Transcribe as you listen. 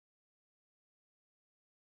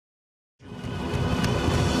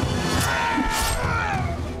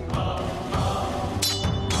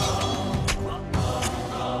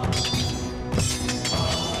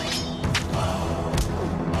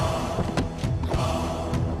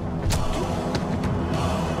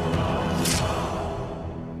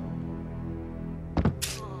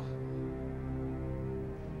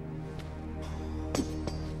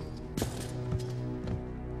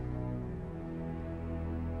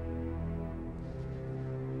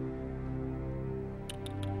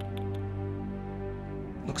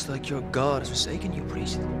Looks like your God has forsaken you,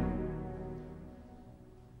 priest.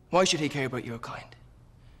 Why should he care about your kind?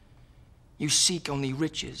 You seek only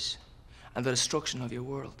riches and the destruction of your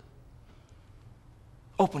world.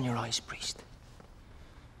 Open your eyes, priest.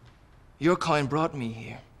 Your kind brought me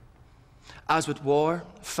here, as with war,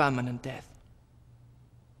 famine, and death.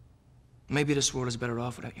 Maybe this world is better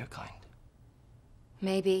off without your kind.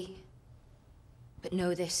 Maybe. But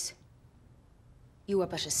know this. You are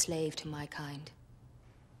but a slave to my kind.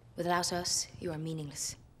 Without us, you are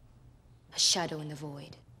meaningless. A shadow in the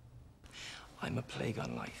void. I'm a plague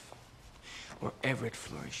on life. Wherever it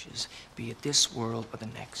flourishes, be it this world or the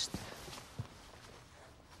next.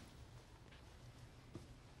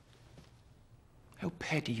 How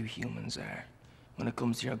petty you humans are when it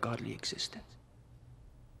comes to your godly existence.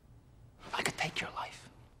 I could take your life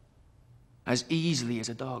as easily as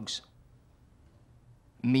a dog's.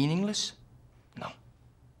 Meaningless? No.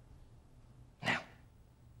 Now.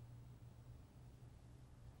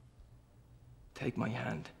 Take my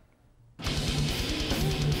hand.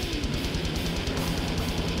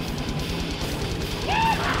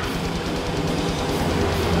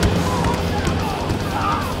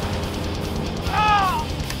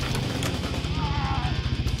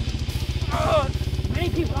 Many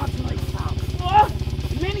people aren't tonight, pal. What?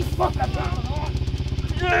 Many fuckers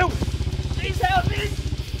aren't. No! Please help me!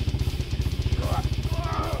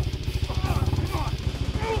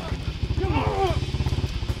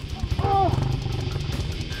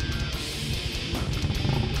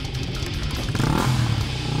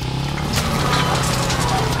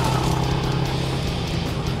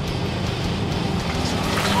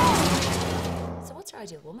 So what's your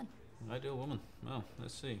ideal woman? An ideal woman? Well,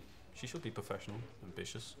 let's see. She should be professional,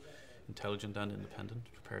 ambitious, intelligent and independent,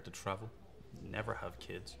 prepared to travel, never have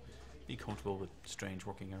kids, be comfortable with strange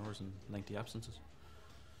working hours and lengthy absences.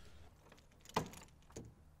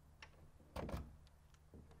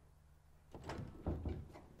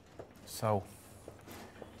 So,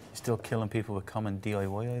 you still killing people with common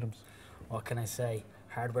DIY items? What can I say?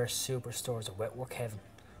 Hardware superstores are wet work heaven.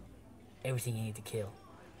 Everything you need to kill.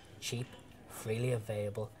 Cheap, freely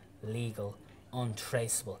available, legal,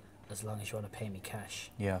 untraceable, as long as you want to pay me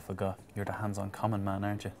cash. Yeah, I forgot. You're the hands-on common man,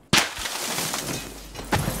 aren't you?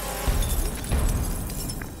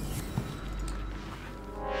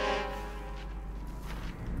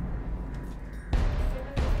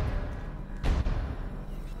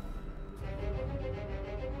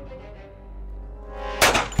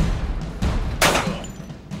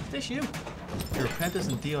 Is this you? Your apprentice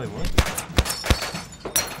in DIY?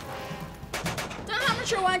 The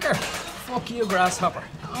amateur wanker! Fuck you, grasshopper.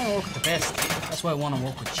 I don't work with the best. That's why I want to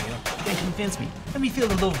work with you. Then convince me. Let me feel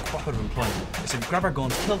the love of cooperative employment. I said, grab our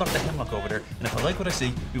guns, kill Dr. Hemlock over there, and if I like what I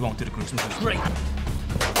see, we won't do the gruesome things. Great!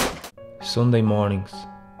 Sunday mornings,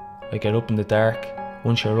 I get up in the dark.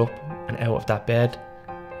 Once you're up and out of that bed,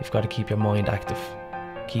 you've got to keep your mind active.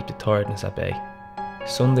 Keep the tiredness at bay.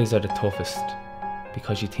 Sundays are the toughest,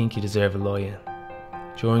 because you think you deserve a lie-in.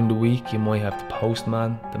 During the week, you might have the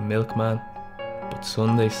postman, the milkman, but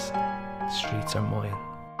Sundays, the streets are mine.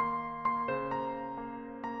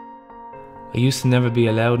 I used to never be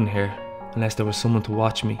allowed in here unless there was someone to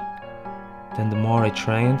watch me. Then the more I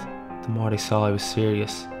trained, the more they saw I was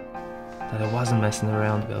serious, that I wasn't messing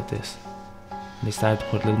around about this. And they started to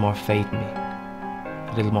put a little more faith in me,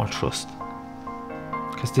 a little more trust.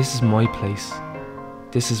 Because this is my place,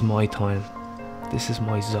 this is my time, this is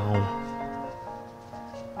my zone.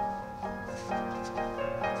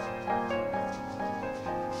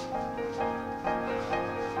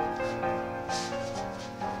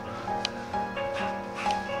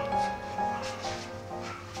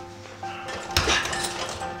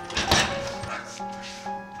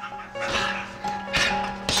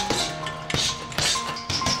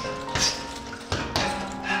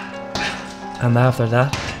 And after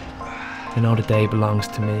that, I know the day belongs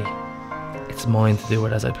to me. It's mine to do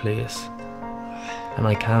it as I please. And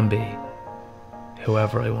I can be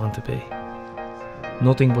whoever I want to be.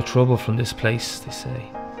 Nothing but trouble from this place, they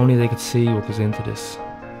say. Only they could see what goes into this.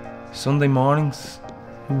 Sunday mornings,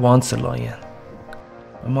 who wants a lie-in?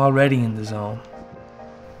 I'm already in the zone.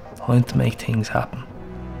 Time to make things happen.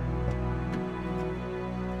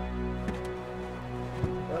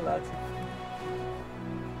 Well, lads.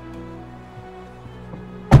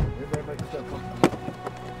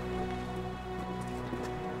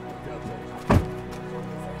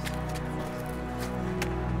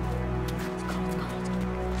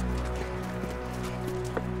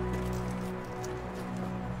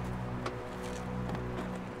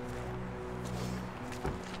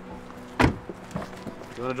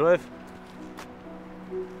 You wanna drive?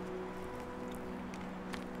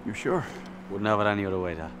 You sure? Wouldn't have it any other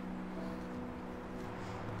way, Dad.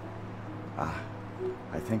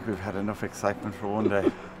 I think we've had enough excitement for one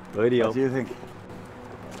day. Radio. What do you think?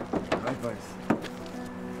 Right, boys.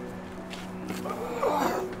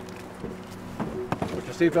 Put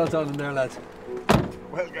your seatbelts on in there, lads.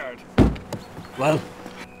 Well, guard. Well,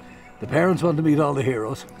 the parents want to meet all the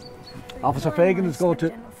heroes. Officer Fagan is going to...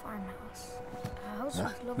 In a farmhouse. The house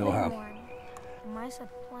was no lovely and harm. warm. The mice had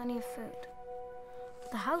plenty of food.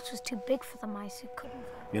 But the house was too big for the mice who couldn't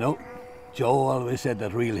find You know, Joe always said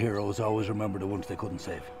that real heroes always remember the ones they couldn't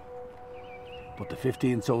save. But the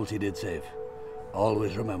 15 souls he did save,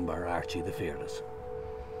 always remember Archie the Fearless.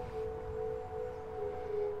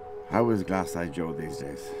 How is Glass-Eyed Joe these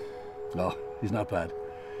days? Oh, he's not bad,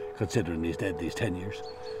 considering he's dead these 10 years.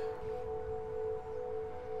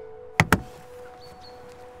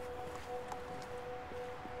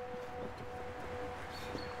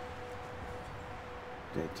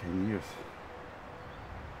 Dead 10 years.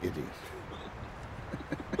 Idiot.